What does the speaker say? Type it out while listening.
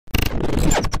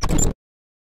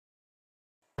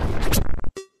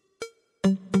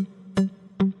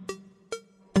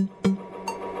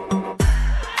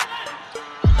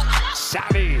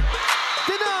Savvy.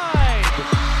 Denied.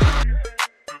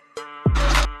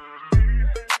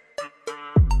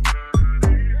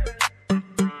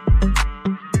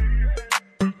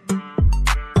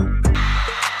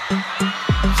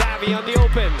 Savvy on the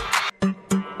open.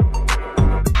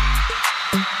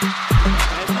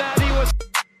 And Maddie was...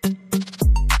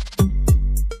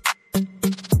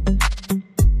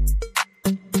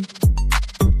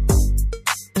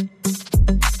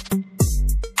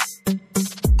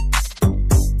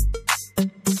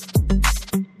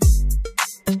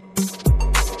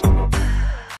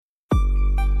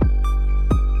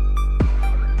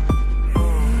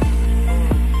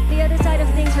 The other side of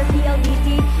things for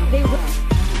PLDT, they will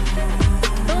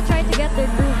try to get their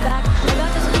groove back. I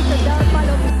got to speak to Del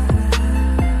Follow.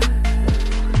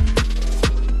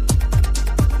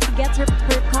 She gets her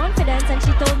confidence, and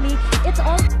she told me it's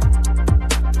all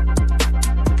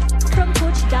from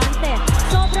Coach Dante.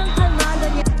 Sobrang kalmado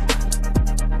niya.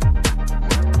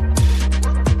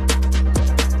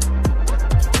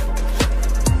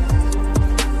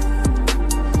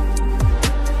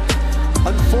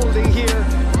 Unfolding here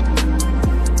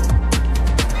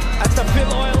at the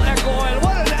Phil Oil Echo Oil.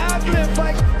 What an ad-lib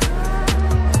by...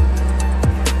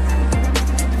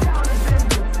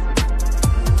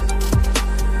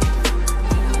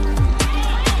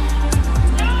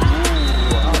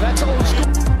 Ooh, that's old school.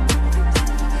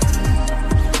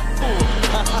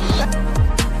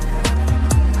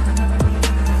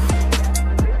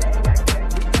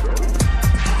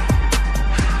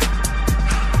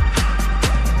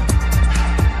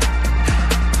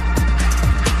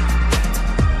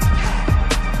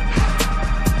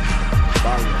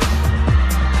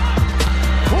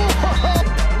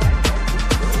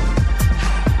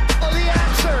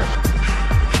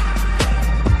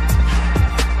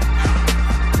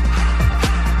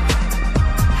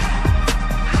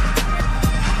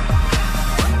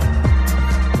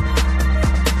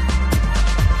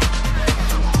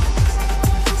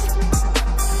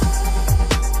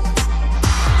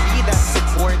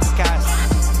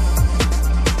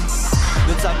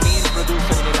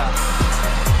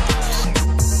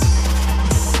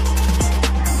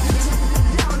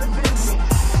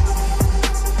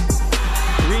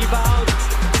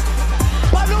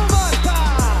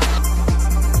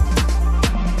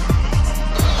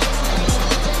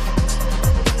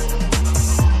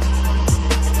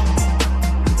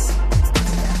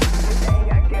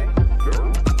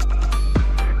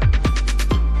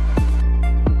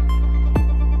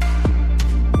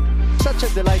 Such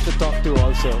a delight to talk to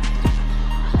also.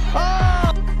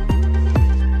 Oh!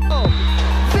 Oh!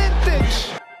 Vintage!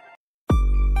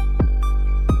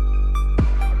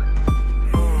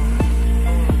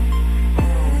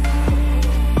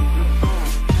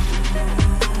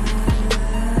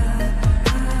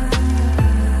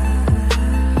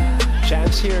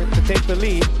 Chance here to take the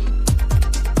lead.